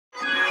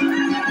Good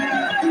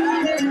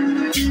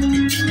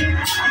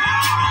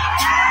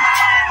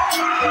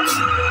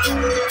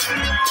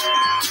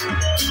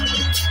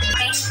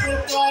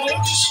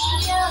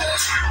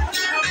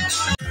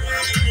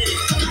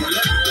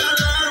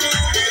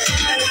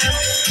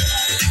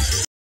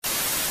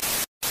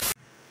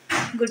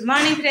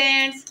morning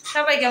friends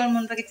सबाई केमन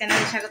मनपाखी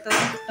चैनले स्वागत।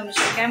 তোমরা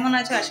সবাই কেমন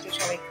আছো? আজকে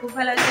সবাই খুব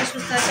ভালো আছে,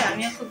 সুস্থ আছে,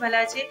 আমিও খুব ভালো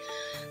আছি।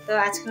 তো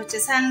আজকে হচ্ছে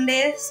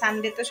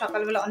সানডে তো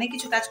সকালবেলা অনেক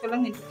কিছু কাজ করলাম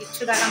কিন্তু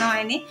কিচ্ছু দেখানো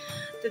হয়নি।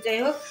 তো যাই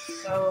হোক,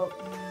 তো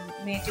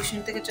মেয়ে টিউশন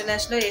থেকে চলে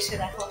আসলো, এসে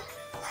দেখো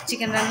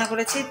চিকেন রান্না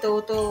করেছি।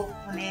 তো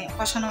মানে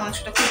কষানো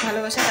মাংসটা খুব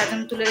ভালোবাসে, তার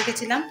জন্য তুলে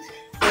রেখেছিলাম।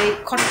 তো এই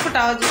খটখট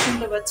আওয়াজ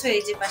শুনতে পাচ্ছ,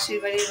 এই যে পাশের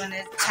বাড়ির মানে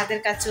ছাদের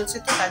কাজ চলছে,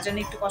 তো তার জন্য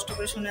একটু কষ্ট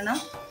করে শুনে নাও।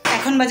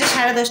 এখন বাজে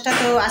 10:30।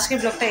 তো আজকের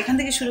ব্লগটা এখান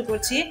থেকে শুরু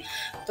করছি।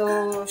 তো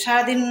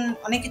সারাদিন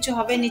অনেক কিছু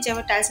হবে, নিচে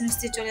আবার টাইলস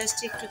মিস্ত্রি চলে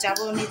আসছি, একটু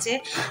যাবো নিচে।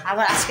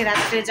 আবার আজকে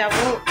রাত্রে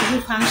যাবো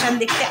বিহুর ফাংশন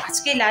দেখতে,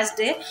 আজকেই লাস্ট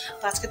ডে।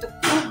 তো আজকে তো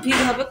খুব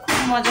ভিড় হবে, খুব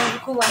মজা হবে,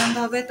 খুব আনন্দ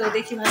হবে। তো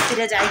দেখি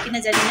ভাস্তিরা যায় কিনা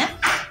জানি না।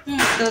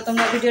 তো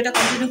তোমরা ভিডিওটা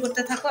কন্টিনিউ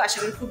করতে থাকো, আশা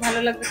করি খুব ভালো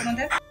লাগবে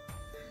তোমাদের।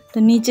 তো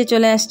নিচে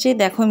চলে আসছি,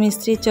 দেখো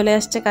মিস্ত্রি চলে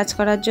আসছে কাজ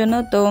করার জন্য।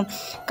 তো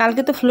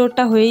কালকে তো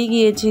ফ্লোরটা হয়েই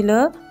গিয়েছিল,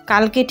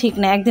 কালকে ঠিক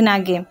না একদিন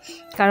আগে,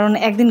 কারণ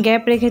একদিন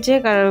গ্যাপ রেখেছে,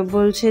 কারণ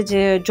বলছে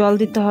যে জল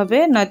দিতে হবে,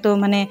 নয়তো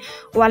মানে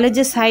ওয়ালের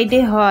যে সাইডে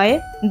হয়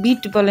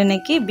বিট বলে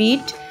নাকি,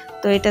 বিট।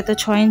 তো এটা তো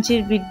 6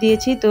 ইঞ্চির বিট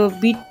দিয়েছি। তো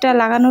বিটটা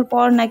লাগানোর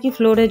পর নাকি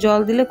ফ্লোরে জল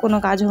দিলে কোনো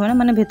কাজ হবে না,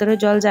 মানে ভেতরে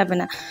জল যাবে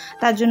না।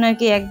 তার জন্য আর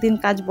কি একদিন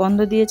কাজ বন্ধ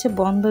দিয়েছে,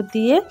 বন্ধ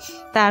দিয়ে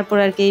তারপর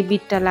আর কি এই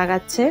বিটটা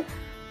লাগাচ্ছে।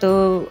 তো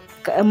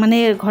মানে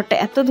ঘরটা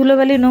এত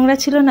ধুলোবালি নোংরা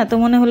ছিল না, তো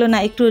মনে হলো না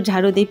একটু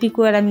ঝাড়ু দিই। পিকু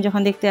আর আমি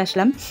যখন দেখতে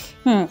আসলাম,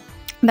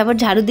 তারপর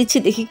ঝাড়ু দিচ্ছি,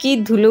 দেখি কি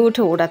ধুলো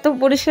উঠে, ওরা তো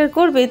পরিষ্কার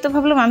করবে, তো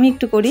ভাবলাম আমি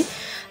একটু করি।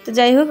 তো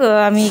যাই হোক,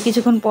 আমি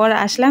কিছুক্ষণ পর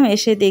আসলাম,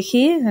 এসে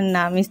দেখি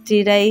না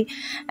মিস্ত্রিরাই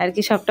আর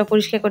কি সবটা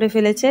পরিষ্কার করে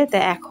ফেলেছে। তা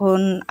এখন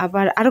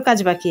আবার আরও কাজ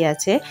বাকি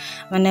আছে,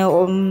 মানে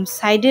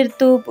সাইডের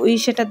তো ওই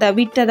সেটা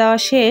বিটটা দেওয়া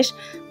শেষ,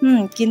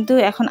 কিন্তু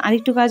এখন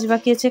আরেকটু কাজ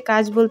বাকি আছে।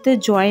 কাজ বলতে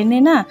জয়েন্টে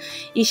না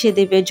ইসে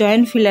দেবে,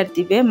 জয়েন্ট ফিলার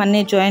দিবে, মানে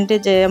জয়েন্টে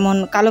যেমন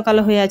কালো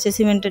কালো হয়ে আছে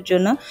সিমেন্টের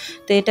জন্য।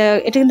 তো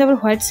এটা কিন্তু আবার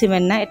হোয়াইট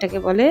সিমেন্ট না, এটাকে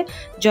বলে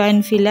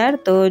জয়েন্ট ফিলার।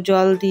 তো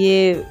জল দিয়ে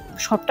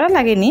সবটা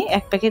লাগেনি,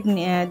 এক প্যাকেট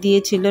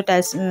দিয়েছিল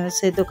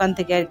টাইলসের দোকান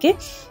থেকে আর কি।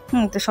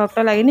 তো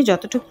সবটা লাগেনি,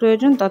 যতটুকু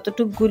প্রয়োজন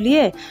ততটুকু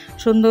গুলিয়ে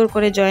সুন্দর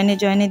করে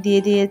জয়েনে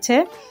দিয়ে দিয়েছে।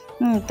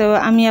 তো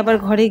আমি আবার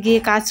ঘরে গিয়ে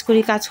কাজ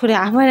করে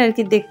আবার আর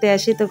কি দেখতে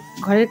আসি। তো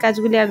ঘরের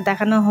কাজগুলি আর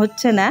দেখানো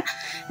হচ্ছে না।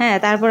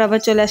 তারপর আবার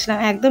চলে আসলাম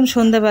একদম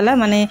সন্ধ্যাবেলা,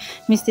 মানে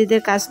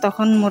মিস্ত্রিদের কাজ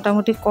তখন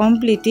মোটামুটি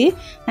কমপ্লিটই।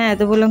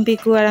 তো বললাম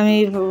পিকু আর আমি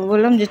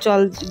বললাম যে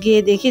চল গিয়ে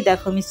দেখি।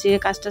 দেখো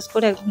মিস্ত্রির কাজ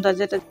করে একদম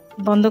দরজাটা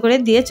বন্ধ করে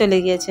দিয়ে চলে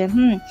গিয়েছে।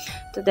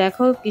 তো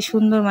দেখো কি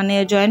সুন্দর, মানে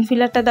জয়েন্ট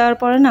ফিলারটা দেওয়ার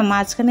পরে না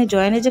মাঝখানে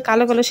জয়েনে যে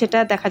কালো কালো সেটা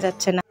দেখা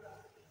যাচ্ছে না।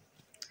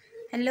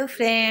 হ্যালো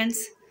ফ্রেন্ডস,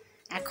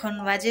 এখন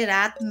বাজে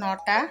রাত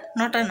 9টা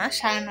না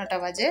 9:30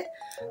 বাজে।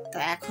 তো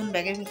এখন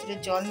ব্যাগের ভিতরে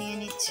জল নিয়ে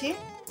নিচ্ছি।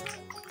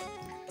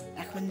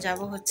 এখন যাব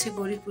হচ্ছে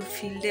গৌরীপুর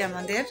ফিল্ডে,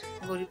 আমাদের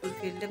গৌরীপুর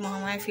ফিল্ডে,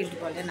 মহামায়া ফিল্ড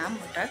বলে নাম,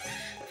 ওটার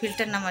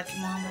ফিল্ডটার নাম আর কি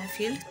মহামায়া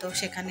ফিল্ড। তো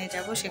সেখানে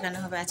যাব, সেখানে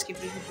হবে আজকে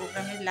বিহু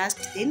প্রোগ্রামের লাস্ট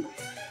দিন।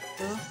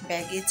 তো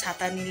ব্যাগে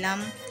ছাতা নিলাম,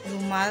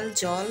 রুমাল,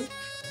 জল,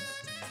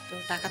 তো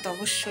টাকা তো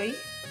অবশ্যই,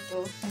 তো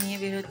নিয়ে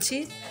বেরোচ্ছি।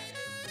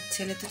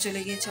 ছেলে তো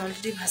চলে গিয়েছে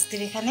অলরেডি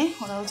ভাস্তির এখানে,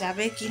 ওরাও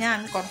যাবে কি না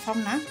আমি কনফার্ম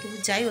না, তবু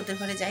যাই ওদের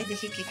ঘরে যাই,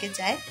 দেখি কে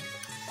যায়।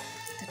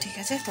 তো ঠিক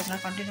আছে, তোমরা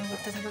কন্টিনিউ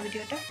করতে থাকো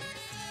ভিডিওটা।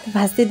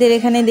 ভাস্তিদের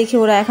এখানে দেখি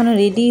ওরা এখনও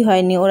রেডি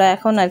হয়নি, ওরা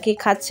এখন আর কি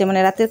খাচ্ছে, মানে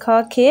রাতের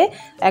খাওয়া খেয়ে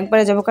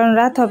একবারে যাবো, কারণ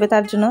রাত হবে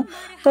তার জন্য।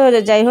 তো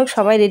যাই হোক,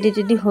 সবাই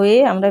রেডি হয়ে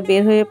আমরা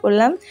বের হয়ে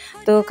পড়লাম।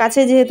 তো কাছে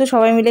যেহেতু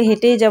সবাই মিলে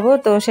হেঁটেই যাব,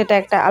 তো সেটা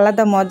একটা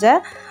আলাদা মজা।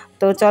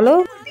 তো চলো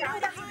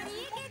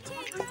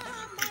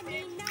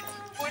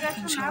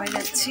সবাই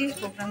যাচ্ছি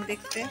প্রোগ্রাম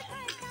দেখতে,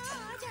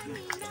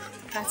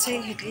 কাছে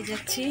হেঁটেই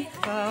যাচ্ছি।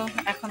 তো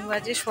এখন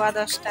বাজে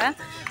 10:15,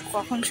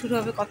 কখন শুরু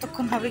হবে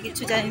কতক্ষণ হবে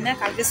কিছু জানি না,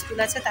 কালকে স্কুল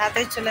আছে,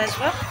 তাড়াতাড়ি চলে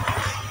আসবো।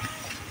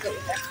 তো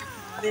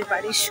আমাদের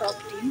বাড়ির সব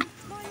টিম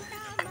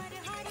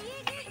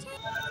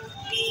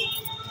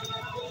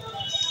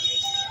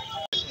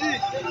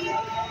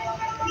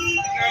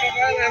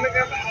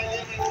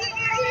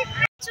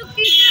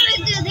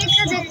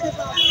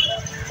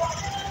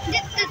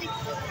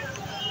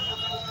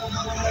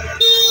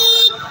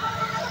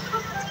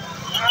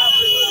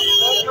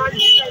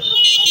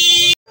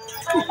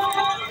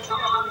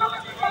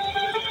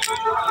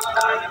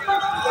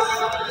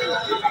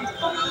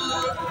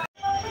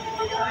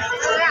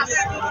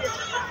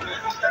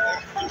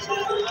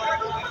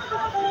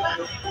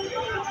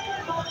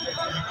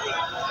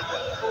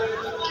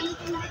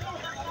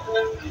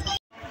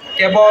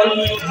কেৱল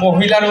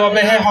মহিলাৰ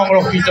বাবেহে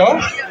সংৰক্ষিত।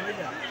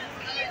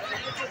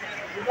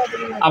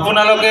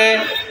 আপোনালোকে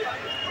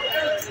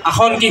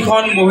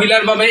আসনকেইখন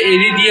মহিলাৰ বাবে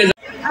এৰি দিয়ে।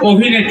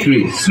 অভিনেত্ৰী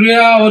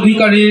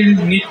শ্ৰেয়াদধিকাৰীৰ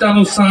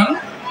নৃত্যানুষ্ঠান,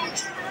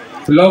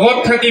 লগত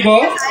থাকিব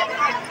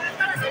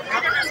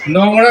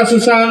নংৰা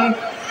সুশান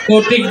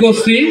কৌতিক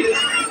গোষ্ঠী,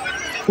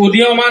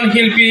 উদীয়মান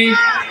শিল্পী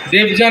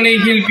দেৱযানী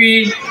শিল্পী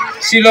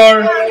শিলৰ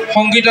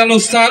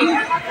সংগীতানুষ্ঠান,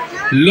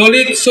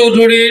 ললিত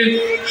চৌধুৰীৰ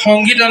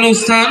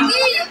সংগীতানুষ্ঠান,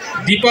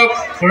 দীপক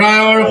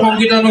ৰায়ৰ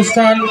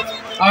সংগীতানুষ্ঠান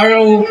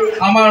আৰু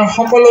আমাৰ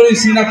সকলোৰে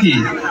চিনাকি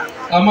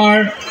আমাৰ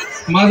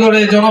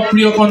মাজৰে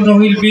জনপ্ৰিয়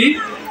কণ্ঠশিল্পী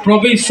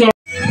প্ৰবীশ্বৰ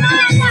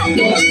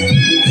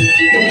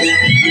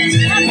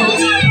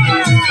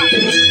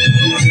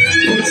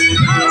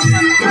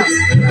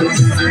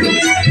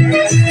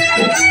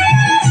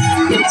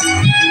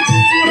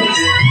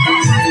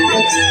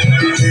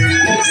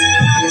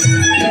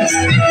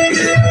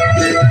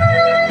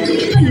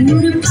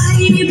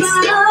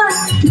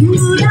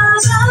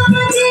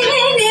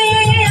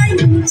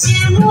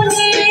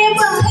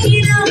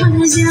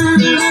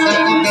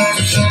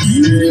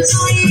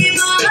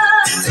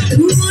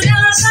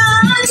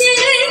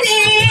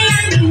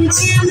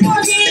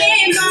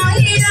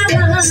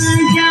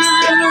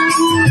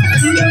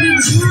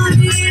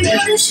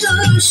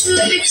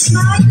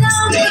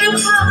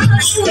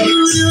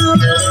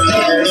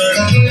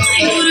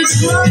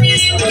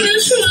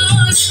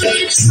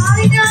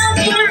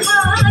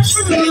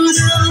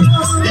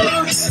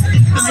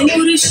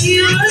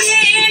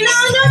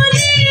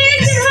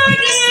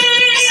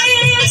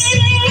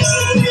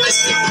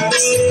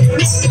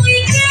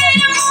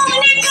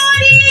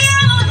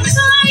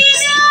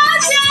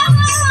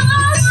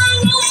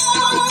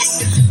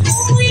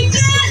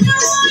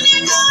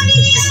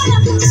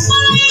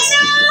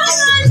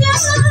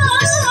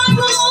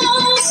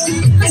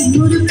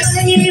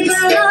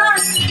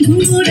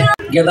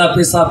गेदा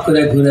पेशाब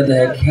करे घुरे दे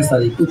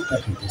खेसारी कुत्ता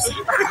खेतेছে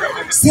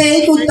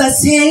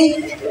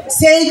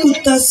সেই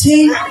কুত্তা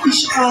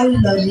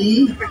ইনশাআল্লাহ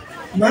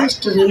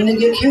মাস্টার এমনি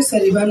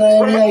খেসারি বানায়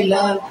নিয়ে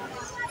আইলা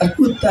আর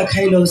কুত্তা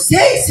খাইলো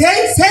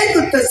সেই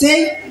কুত্তা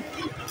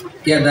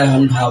गेदा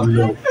हम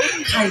भाबलो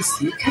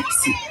খাইছি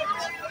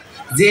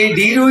যে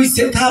ডির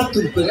হইছে থাপ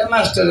তুপ করে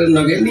মাস্টারের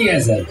নগে নিয়ে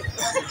যায়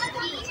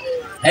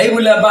এই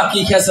বলে বাকি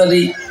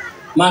খেসারি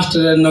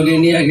মাস্টারের নগে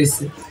নিয়ে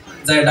গেছে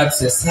যায়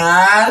ডাকছে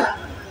স্যার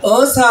ও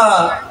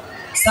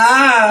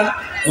স্যার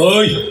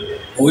ওই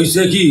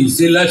ওইসে কি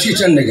সিলা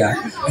শিশন নেগা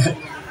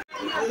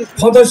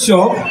সদস্য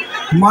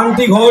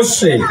মান্টি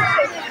ঘোষে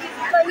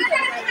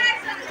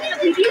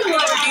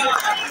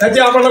এতে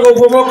আপনারা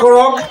উপভোগ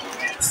করক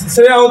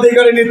শ্রেয়া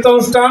অধিকারী নৃত্য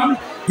অনুষ্ঠান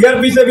ইয়ার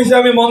পিছে পিছে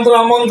আমি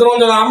আমন্ত্রণ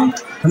জানাম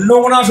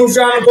নোংরা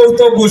সুশান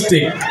কৌতুক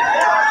গোষ্ঠী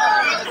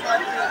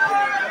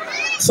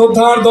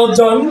শ্রদ্ধার 10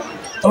 জন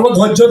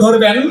ধৈর্য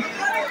ধরবেন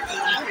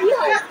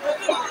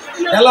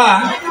এলা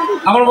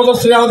আমার মতো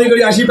শ্রেয়া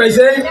অধিকারী আসি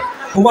পাইছে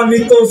তোমার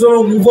নৃত্য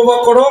উপভোগ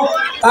করো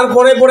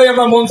তারপরে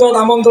আমরা মঞ্চ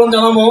আমন্ত্রণ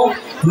জানাবো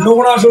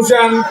নোংরা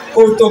সুশান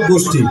কৌতুক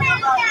গোষ্ঠী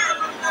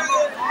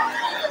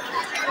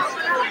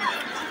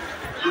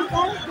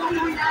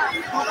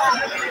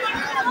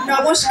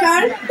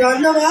নমস্কার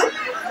ধন্যবাদ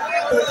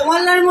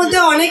তোমার মধ্যে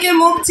অনেকে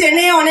মুখ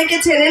চেনে অনেকে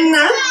চেনেন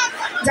না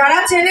যারা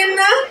চেনেন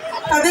না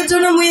তাদের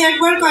জন্য মুই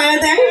একবার কয়া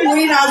দেন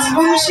মুই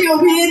রাজবংশী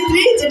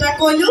অভিনেত্রী যেটা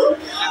কইলু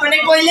মানে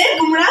কইলে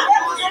তোমরা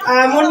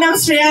মোর নাম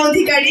শ্রেয়া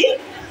অধিকারী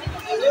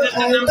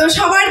তো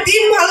সবার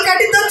দিন ভালো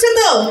কাটিতে হচ্ছে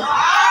তো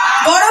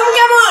গরম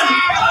কেমন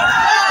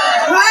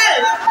ভাল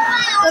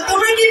তো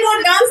তোমরা কি মোর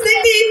ডান্স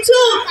দেখতে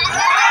ইচ্ছুক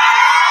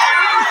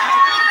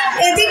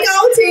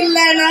এদিকেও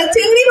চিল্লায় না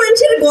চিংড়ি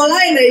মানুষের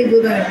গলায় নাই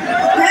বোধহয়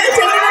হ্যাঁ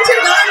চিংড়ি মানুষের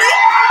গলা নাই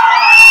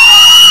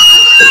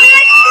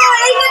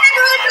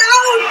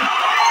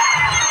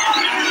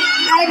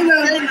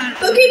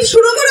তো কি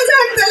শুরু করে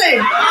যাক তাহলে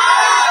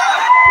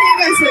ঠিক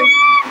আছে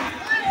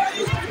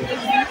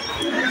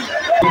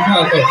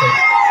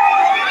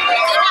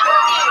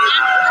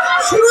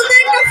শুরুতে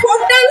একটা ফোক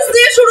ডান্স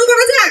দিয়ে শুরু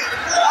করা যাক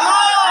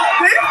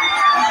হ্যাঁ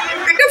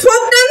একটা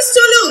ফোক ডান্স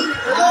চলুক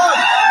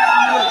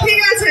ঠিক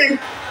আছে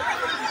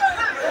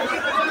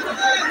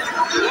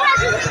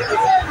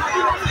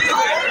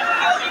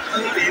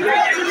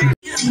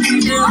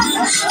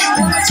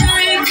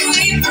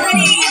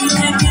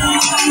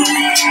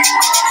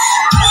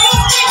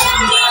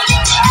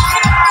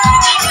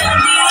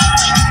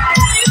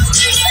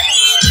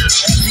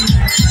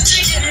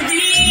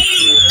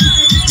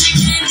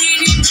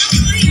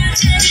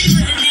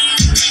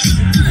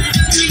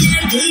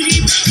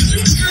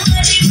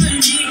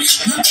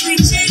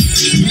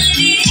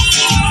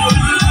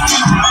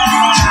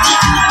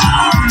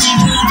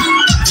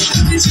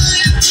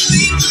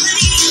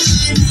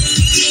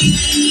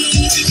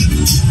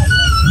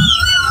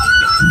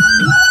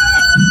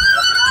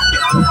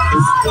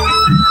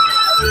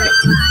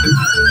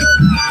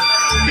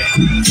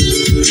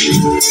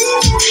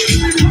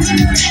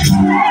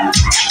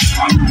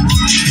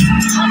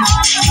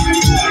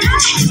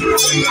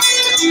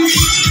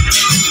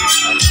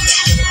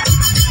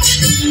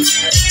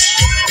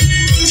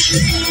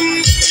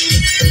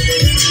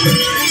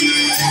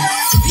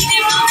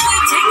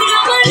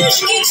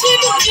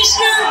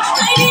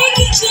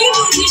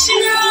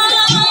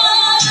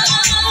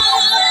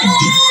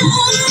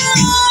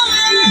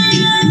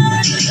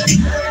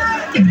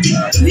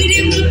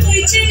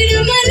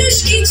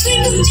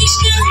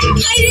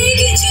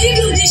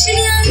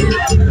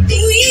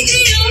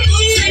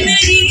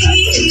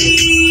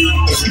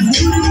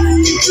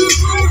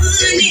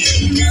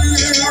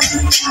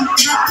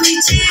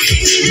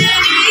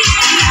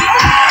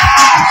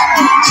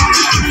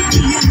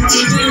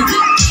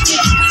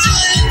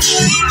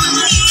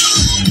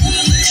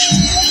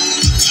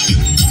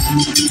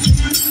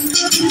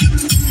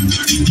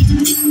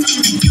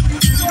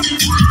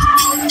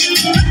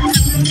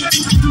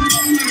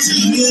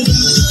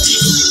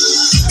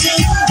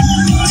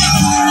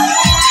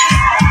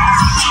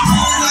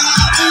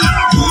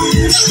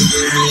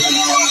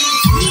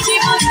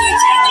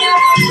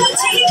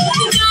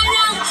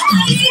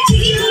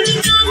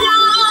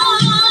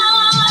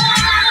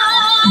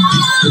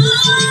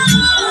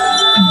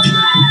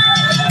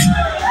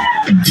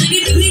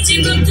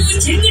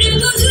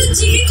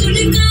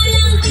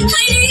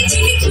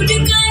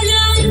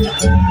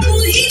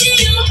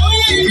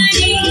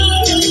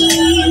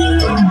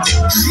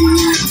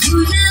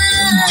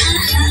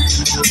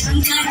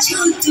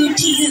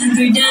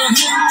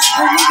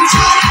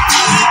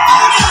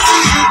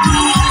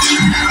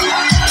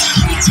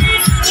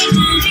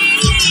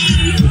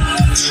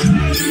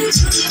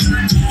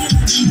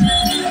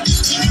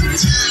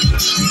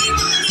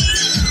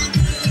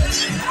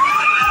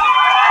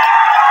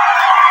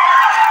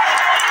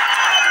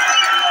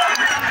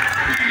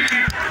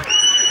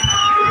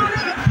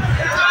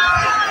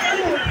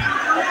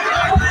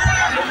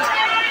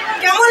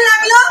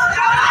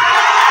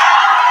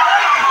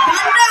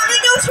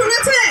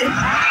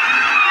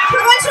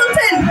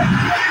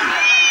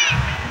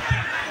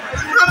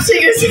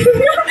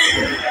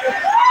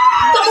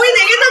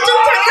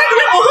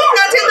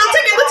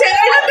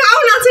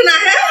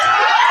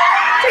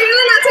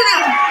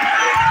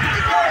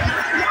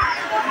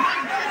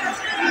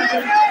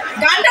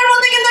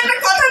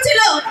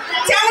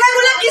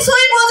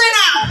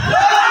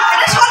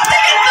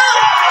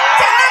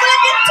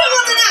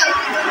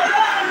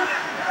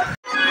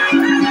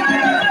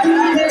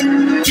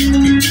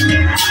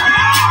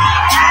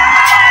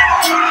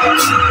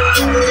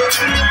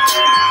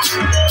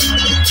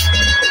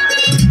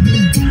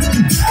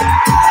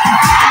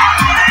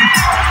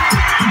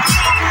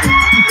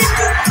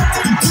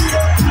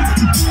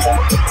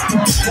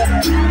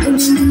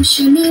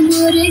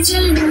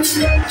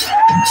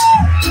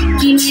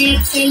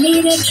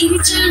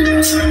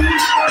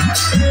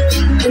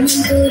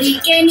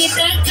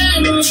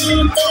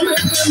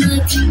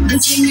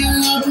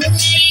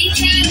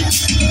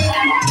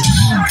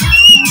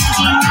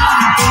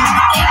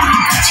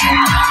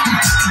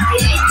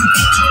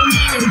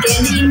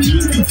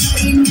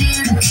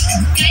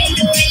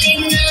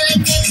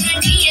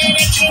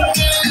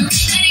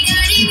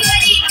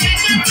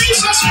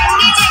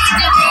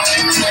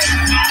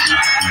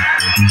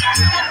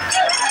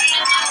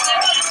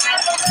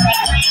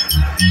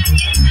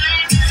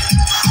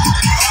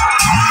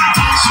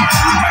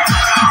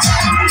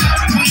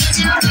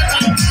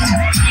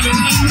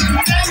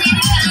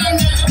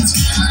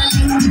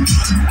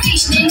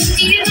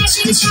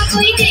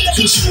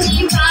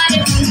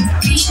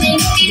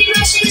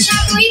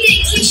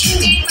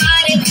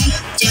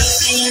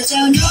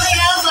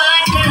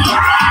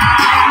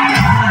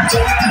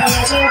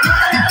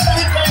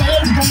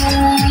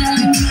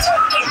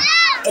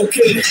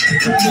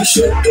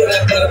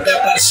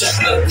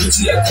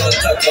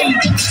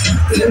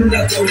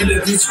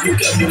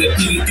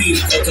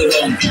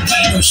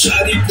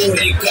শাড়ি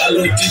পরে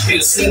কালো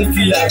টিপের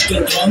সেলফি আর তো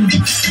রং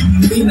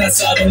মিনা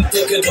সারং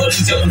তোকে ধরে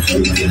যেমন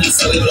হলদি না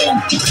সারে রং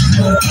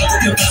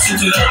ওকে পাশে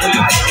জোড়া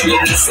বলে পাগলে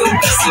নেসে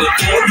কাছে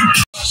তোর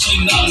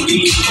সিনাম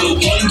দিল তো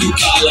বন্ধু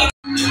কালা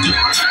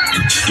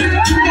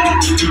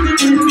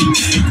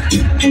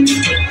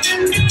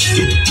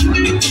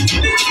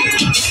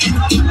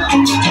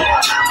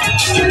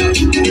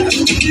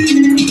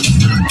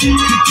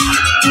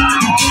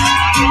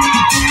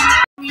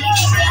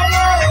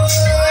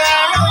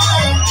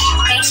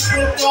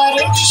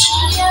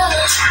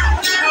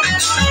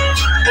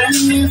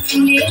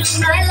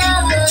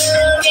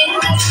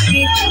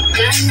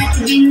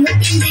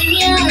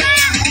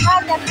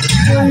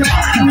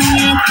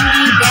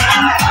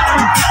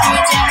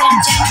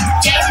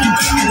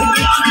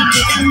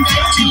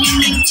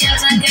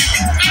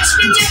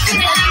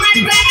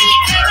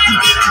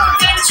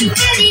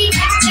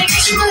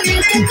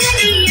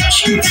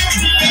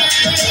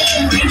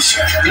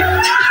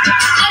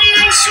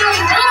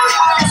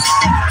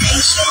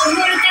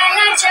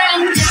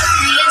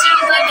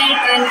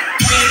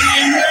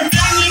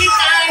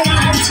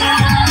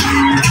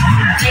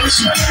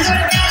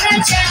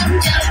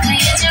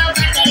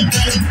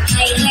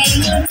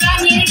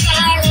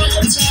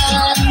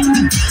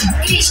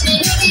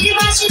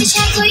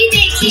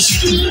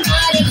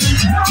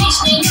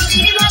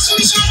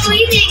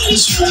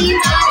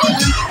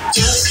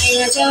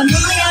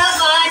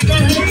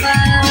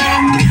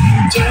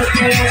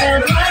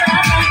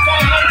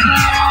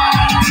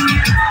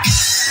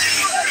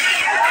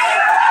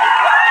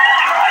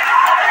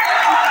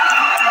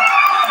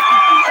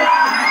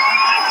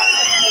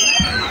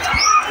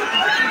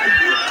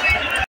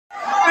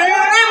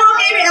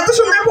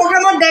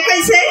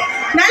দেখাইছে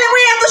নাহলে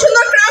মই এত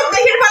সুন্দর ক্রাউড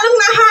দেখে পালুম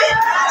না।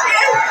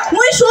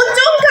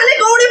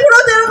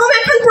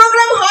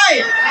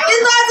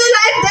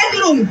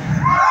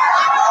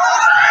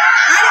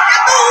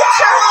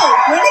 উৎসাহ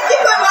মানে কি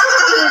করবা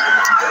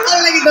ভালো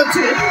লাগি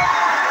করছে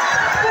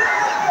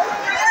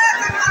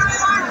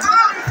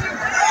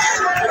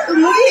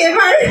মুই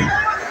এবার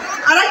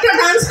আর একটা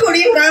ডান্স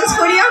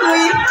করিয়া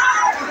মুই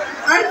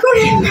আর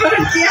করি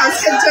কি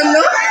আজকের জন্য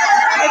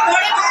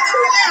পরে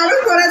আরো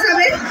করা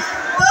যাবে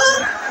তো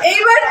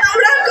এইবার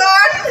তোমরা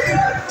কন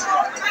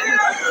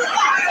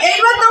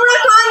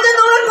যে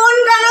তোমরা কোন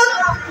গান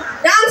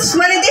ডান্স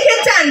মানে দেখে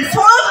চান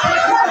 4